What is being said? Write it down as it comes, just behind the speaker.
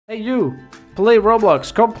Hey you, play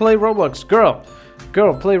Roblox, come play Roblox, girl,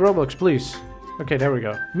 play Roblox please. Okay, there we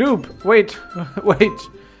go. Noob, wait,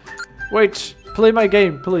 wait, play my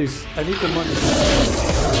game please, I need the money.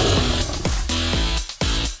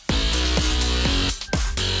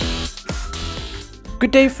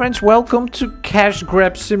 Good day friends, welcome to Cash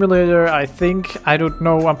Grab Simulator. I don't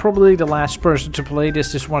know, I'm probably the last person to play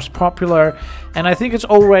this. This was popular and I think it's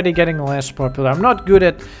already getting less popular. I'm not good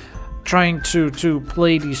at trying to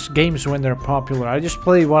play these games when they're popular. I just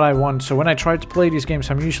play what I want, so when I try to play these games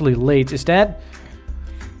I'm usually late. Is that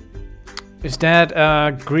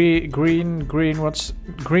green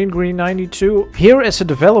 92 here as a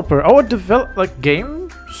developer? Oh, like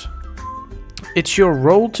games? It's your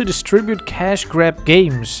role to distribute cash grab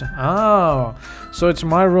games. Oh, so it's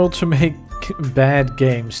my role to make bad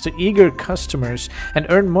games to eager customers and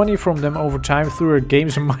earn money from them over time through your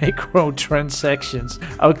game's microtransactions.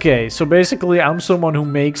 Okay, so basically I'm someone who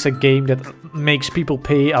makes a game that makes people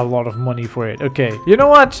pay a lot of money for it. Okay, you know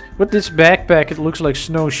what? With this backpack it looks like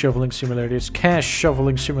snow shoveling simulator. It's cash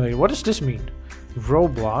shoveling simulator. What does this mean?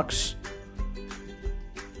 ROBLOX?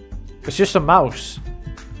 It's just a mouse.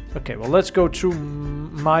 Okay, well let's go to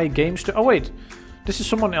my game studio. Oh wait, this is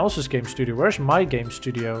someone else's game studio. Where's my game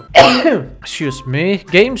studio? Excuse me.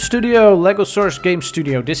 Game studio, Lego Source Game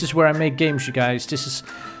Studio. This is where I make games, you guys.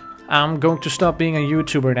 I'm going to stop being a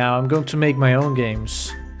YouTuber now. I'm going to make my own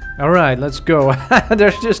games. Alright, let's go.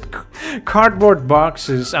 There's just cardboard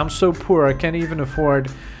boxes. I'm so poor, I can't even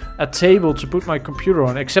afford a table to put my computer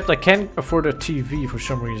on. Except I can't afford a TV for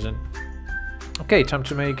some reason. Okay, time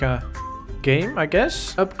to make a game, I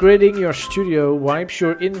guess. Upgrading your studio wipes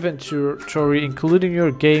your inventory, including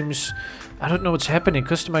your games. I don't know what's happening.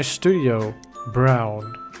 Customize studio.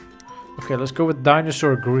 Brown. Okay, let's go with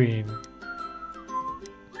dinosaur green.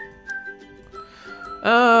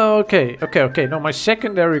 Okay. No, my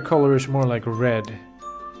secondary color is more like red.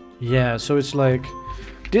 Yeah, so it's like...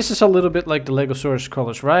 This is a little bit like the Lego Source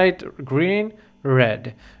colors, right? Green,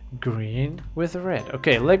 red. Green with red.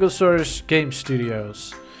 Okay, Lego Source Game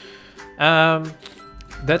Studios.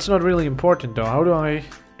 That's not really important though. How do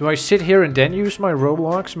I sit here and then use my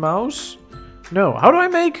Roblox mouse? No. How do I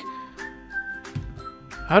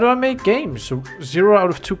make games? 0 out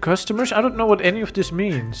of 2 customers? I don't know what any of this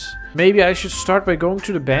means. Maybe I should start by going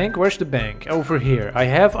to the bank. Where's the bank? Over here. I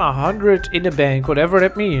have 100 in the bank, whatever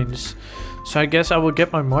that means. So I guess I will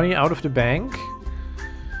get my money out of the bank.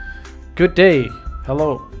 Good day.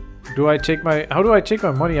 Hello. How do I take my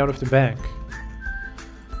money out of the bank?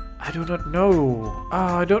 I do not know.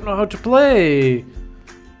 I don't know how to play.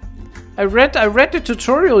 I read the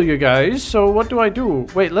tutorial, you guys. So what do I do?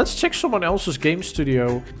 Wait, let's check someone else's game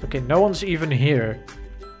studio. Okay, no one's even here.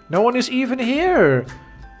 No one is even here.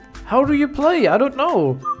 How do you play? I don't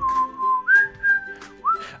know.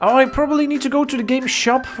 Oh, I probably need to go to the game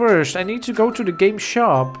shop first. I need to go to the game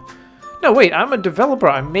shop. No, wait, I'm a developer.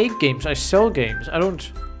 I make games. I sell games. I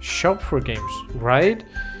don't shop for games, right?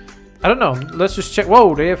 I don't know. Let's just check.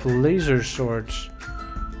 Whoa, they have laser swords.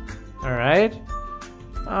 Alright.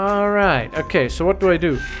 Alright. Okay, so what do I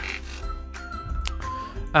do?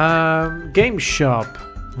 Game shop.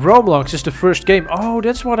 Roblox is the first game. Oh,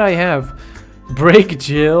 that's what I have.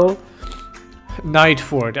 BreakJail.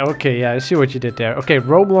 NiteFort. Okay, yeah, I see what you did there. Okay,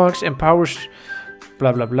 Roblox empowers...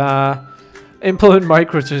 Blah, blah, blah. Implement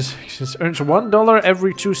microtransactions. Earns $1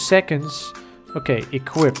 every 2 seconds. Okay,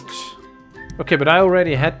 equipped. Okay, but I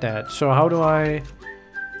already had that, so how do I...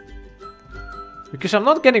 Because I'm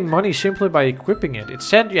not getting money simply by equipping it. It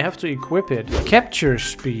said you have to equip it. Capture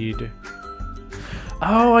speed.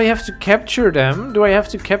 Oh, I have to capture them. Do I have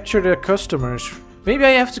to capture the customers? Maybe I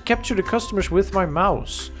have to capture the customers with my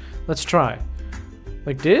mouse. Let's try.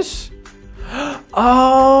 Like this?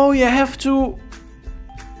 Oh, you have to...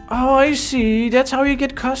 Oh, I see. That's how you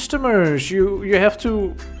get customers. You have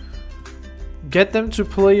to... get them to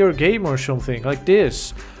play your game or something, like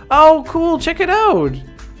this. Oh, cool, check it out.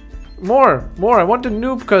 More, I want the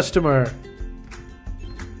noob customer.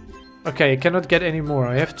 Okay, I cannot get any more.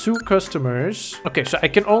 I have 2 customers. Okay, so I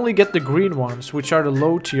can only get the green ones, which are the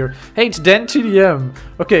low tier. Hey, it's Dan TDM.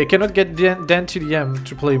 Okay, I cannot get Dan TDM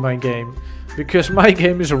to play my game. Because my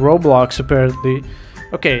game is a Roblox, apparently.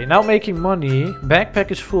 Okay, now making money.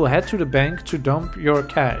 Backpack is full. Head to the bank to dump your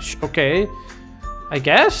cash. Okay, I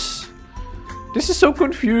guess? This is so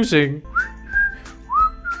confusing.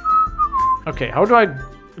 Okay, how do I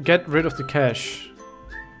get rid of the cash?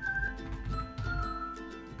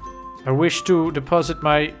 I wish to deposit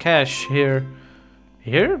my cash here.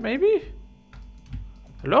 Here, maybe?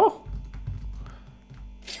 Hello?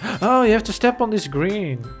 Oh, you have to step on this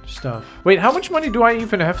green stuff. Wait, how much money do I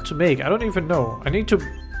even have to make? I don't even know. I need to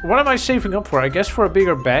What am I saving up for? I guess for a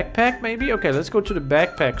bigger backpack, maybe? Okay, let's go to the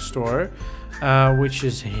backpack store, which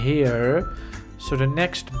is here. So the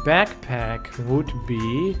next backpack would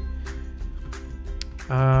be...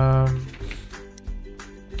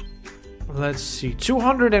 let's see,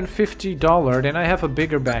 $250. Then I have a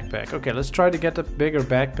bigger backpack. Okay, let's try to get a bigger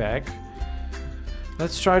backpack.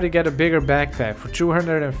 Let's try to get a bigger backpack for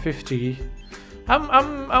 250.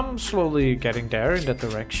 I'm slowly getting there in that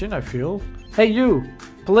direction, I feel. Hey, you!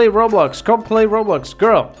 Play Roblox. Come play Roblox.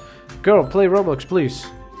 Girl, play Roblox, please.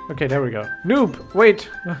 Okay, there we go. Noob, wait.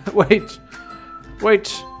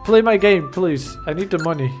 Wait. Play my game, please. I need the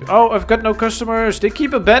money. Oh, I've got no customers. They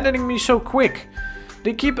keep abandoning me so quick.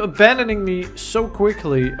 They keep abandoning me so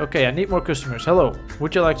quickly. Okay, I need more customers. Hello.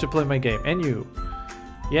 Would you like to play my game? And you?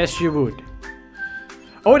 Yes, you would.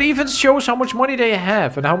 Oh, it even shows how much money they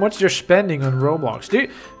have and how much they're spending on Roblox.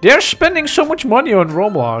 They're spending so much money on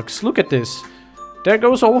Roblox. Look at this. There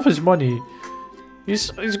goes all of his money.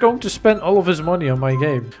 He's going to spend all of his money on my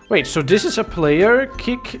game. Wait, so this is a player?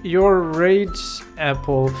 Kick your raids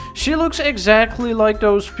apple. She looks exactly like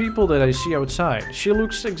those people that I see outside. She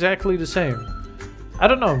looks exactly the same. I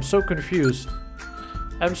don't know, I'm so confused.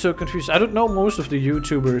 I don't know most of the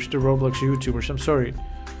YouTubers, the Roblox YouTubers, I'm sorry.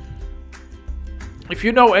 If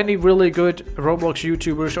you know any really good Roblox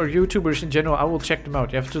YouTubers or YouTubers in general, I will check them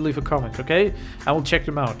out. You have to leave a comment, okay? I will check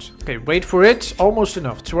them out. Okay, wait for it. Almost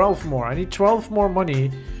enough. 12 more. I need 12 more money.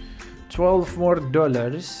 12 more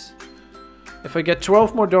dollars. If I get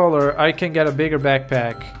 12 more dollars, I can get a bigger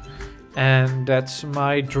backpack. And that's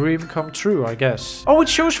my dream come true, I guess. Oh, it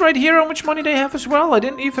shows right here how much money they have as well. I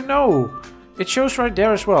didn't even know. It shows right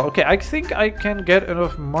there as well. Okay, I think I can get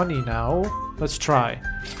enough money now. Let's try.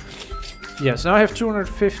 Yes, now I have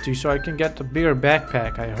 250, so I can get a bigger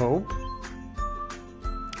backpack, I hope.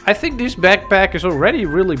 I think this backpack is already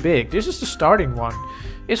really big. This is the starting one.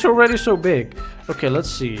 It's already so big. Okay, let's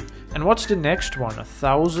see. And what's the next one?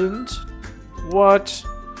 1,000? What?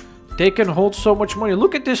 They can hold so much money.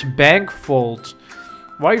 Look at this bank vault.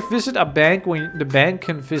 Why visit a bank when the bank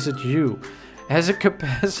can visit you? It has a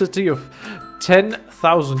capacity of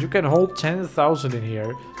 10,000. You can hold 10,000 in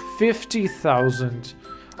here. 50,000.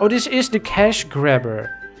 Oh, this is the cash grabber.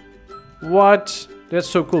 What? That's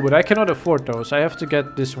so cool, but I cannot afford those. I have to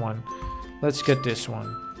get this one. Let's get this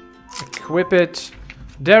one. Equip it.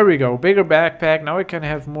 There we go. Bigger backpack. Now I can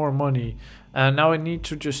have more money. And now I need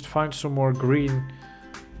to just find some more green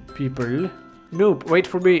people. Noob, wait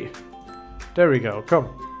for me. There we go. Come.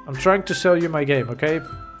 I'm trying to sell you my game, okay?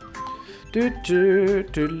 Okay,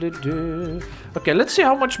 let's see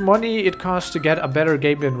how much money it costs to get a better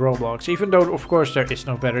game than Roblox. Even though, of course, there is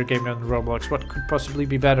no better game than Roblox. What could possibly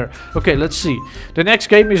be better? Okay, let's see. The next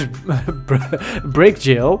game is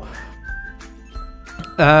BreakJail.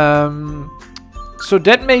 So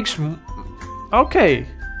that makes... Okay.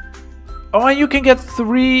 Oh, and you can get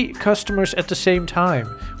 3 customers at the same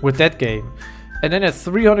time with that game. And then at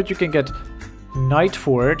 300 you can get...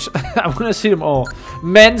 NiteFort. I want to see them all.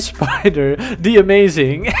 Man Spider. The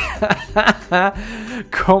Amazing.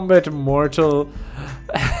 Combat Mortal.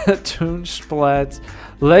 Toon Splat.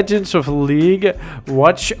 Legends of League.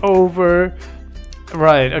 Watch Over.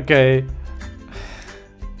 Right, okay.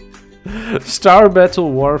 Star Battle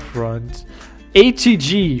Warfront.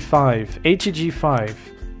 ATG 5. ATG 5.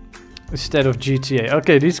 Instead of GTA.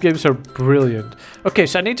 Okay, these games are brilliant. Okay,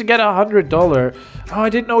 so I need to get $100. Oh, I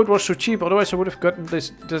didn't know it was so cheap. Otherwise, I would have gotten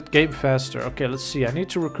this game faster. Okay, let's see. I need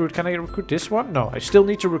to recruit. Can I recruit this one? No, I still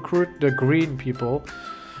need to recruit the green people.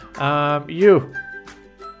 You.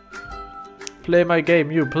 Play my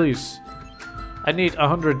game, you, please. I need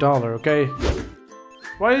 $100, okay?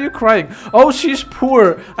 Why are you crying? Oh, she's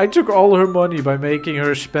poor. I took all her money by making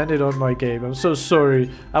her spend it on my game. I'm so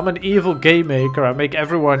sorry. I'm an evil game maker. I make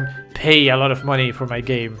everyone pay a lot of money for my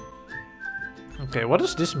game. Okay, what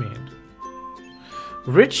does this mean?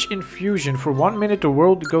 Rich infusion. For 1 minute, the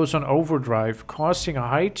world goes on overdrive, causing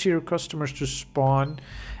high-tier customers to spawn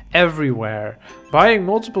everywhere. Buying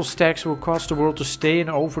multiple stacks will cause the world to stay in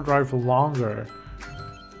overdrive longer.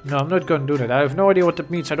 No, I'm not gonna do that. I have no idea what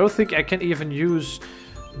that means. I don't think I can even use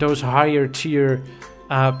those higher tier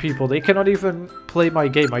people. They cannot even play my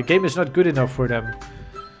game. My game is not good enough for them.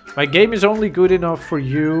 My game is only good enough for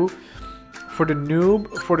you, for the noob,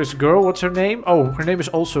 for this girl. What's her name? Oh, her name is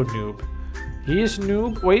also Noob. He is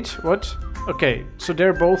Noob. Wait, what? Okay, so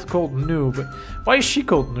they're both called Noob. Why is she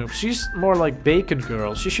called Noob? She's more like Bacon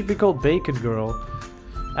Girl. She should be called Bacon Girl.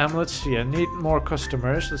 Let's see. I need more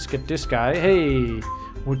customers. Let's get this guy. Hey,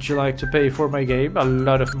 would you like to pay for my game? A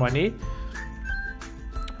lot of money.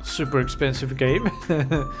 Super expensive game.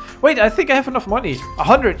 Wait, I think I have enough money.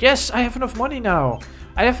 100. Yes, I have enough money now.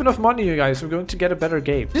 I have enough money, you guys. I'm going to get a better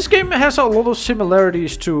game. This game has a lot of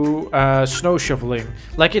similarities to snow shoveling.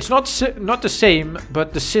 Like, it's not the same,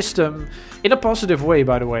 but the system, in a positive way,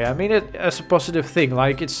 by the way. I mean it as a positive thing.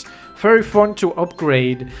 Like, it's very fun to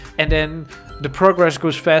upgrade, and then the progress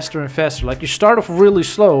goes faster and faster. Like, you start off really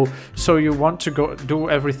slow, so you want to go do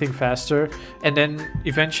everything faster, and then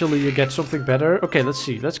eventually you get something better. Okay, let's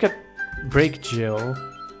see. Let's get BreakJail.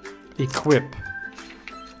 Equip.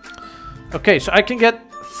 Okay, so I can get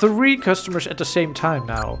 3 customers at the same time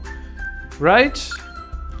now. Right?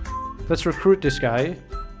 Let's recruit this guy.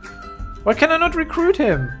 Why can I not recruit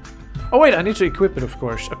him? Oh wait, I need to equip it, of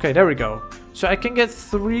course. Okay, there we go. So I can get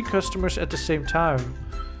 3 customers at the same time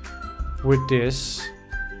with this.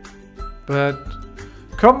 But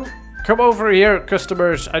come over here,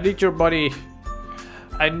 customers. I need your money.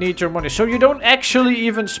 I need your money. So you don't actually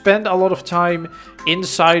even spend a lot of time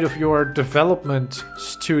inside of your development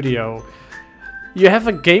studio. You have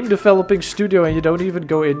a game developing studio and you don't even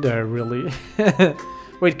go in there, really.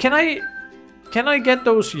 Wait, can I get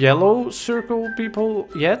those yellow circle people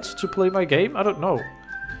yet to play my game? I don't know.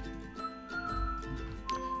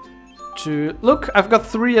 Look, I've got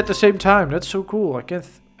 3 at the same time. That's so cool. I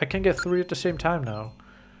can get 3 at the same time now.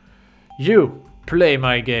 You play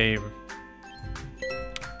my game.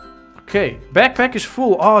 Okay, backpack is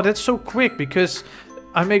full. Oh, that's so quick because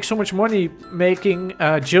I make so much money making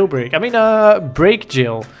jailbreak. I mean,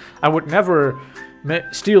 BreakJail. I would never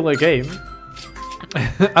steal a game.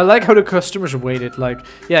 I like how the customers waited. Like,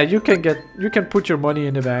 yeah, you can put your money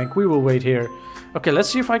in the bank. We will wait here. Okay, let's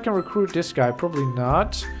see if I can recruit this guy. Probably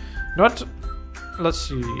not. Let's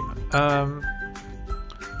see.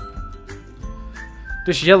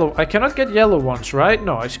 This yellow. I cannot get yellow ones, right?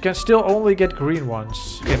 No, I can still only get green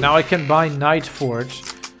ones. Okay, now I can buy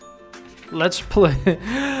NiteFort. Let's play.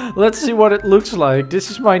 Let's see what it looks like. This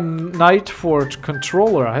is my NiteFort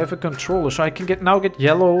controller. I have a controller, so I can now get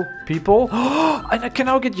yellow people. And I can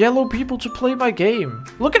now get yellow people to play my game.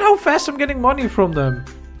 Look at how fast I'm getting money from them.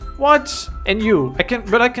 What? And you?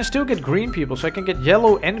 But I can still get green people, so I can get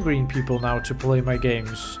yellow and green people now to play my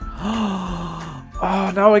games.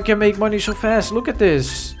 Oh, now I can make money so fast. Look at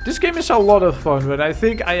this. This game is a lot of fun, but I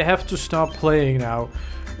think I have to stop playing now.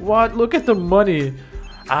 What? Look at the money.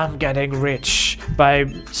 I'm getting rich by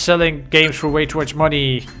selling games for way too much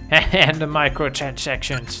money and the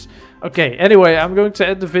microtransactions. Okay, anyway, I'm going to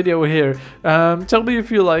end the video here. Tell me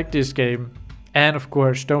if you like this game. And of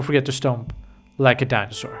course, don't forget to stomp like a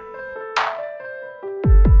dinosaur.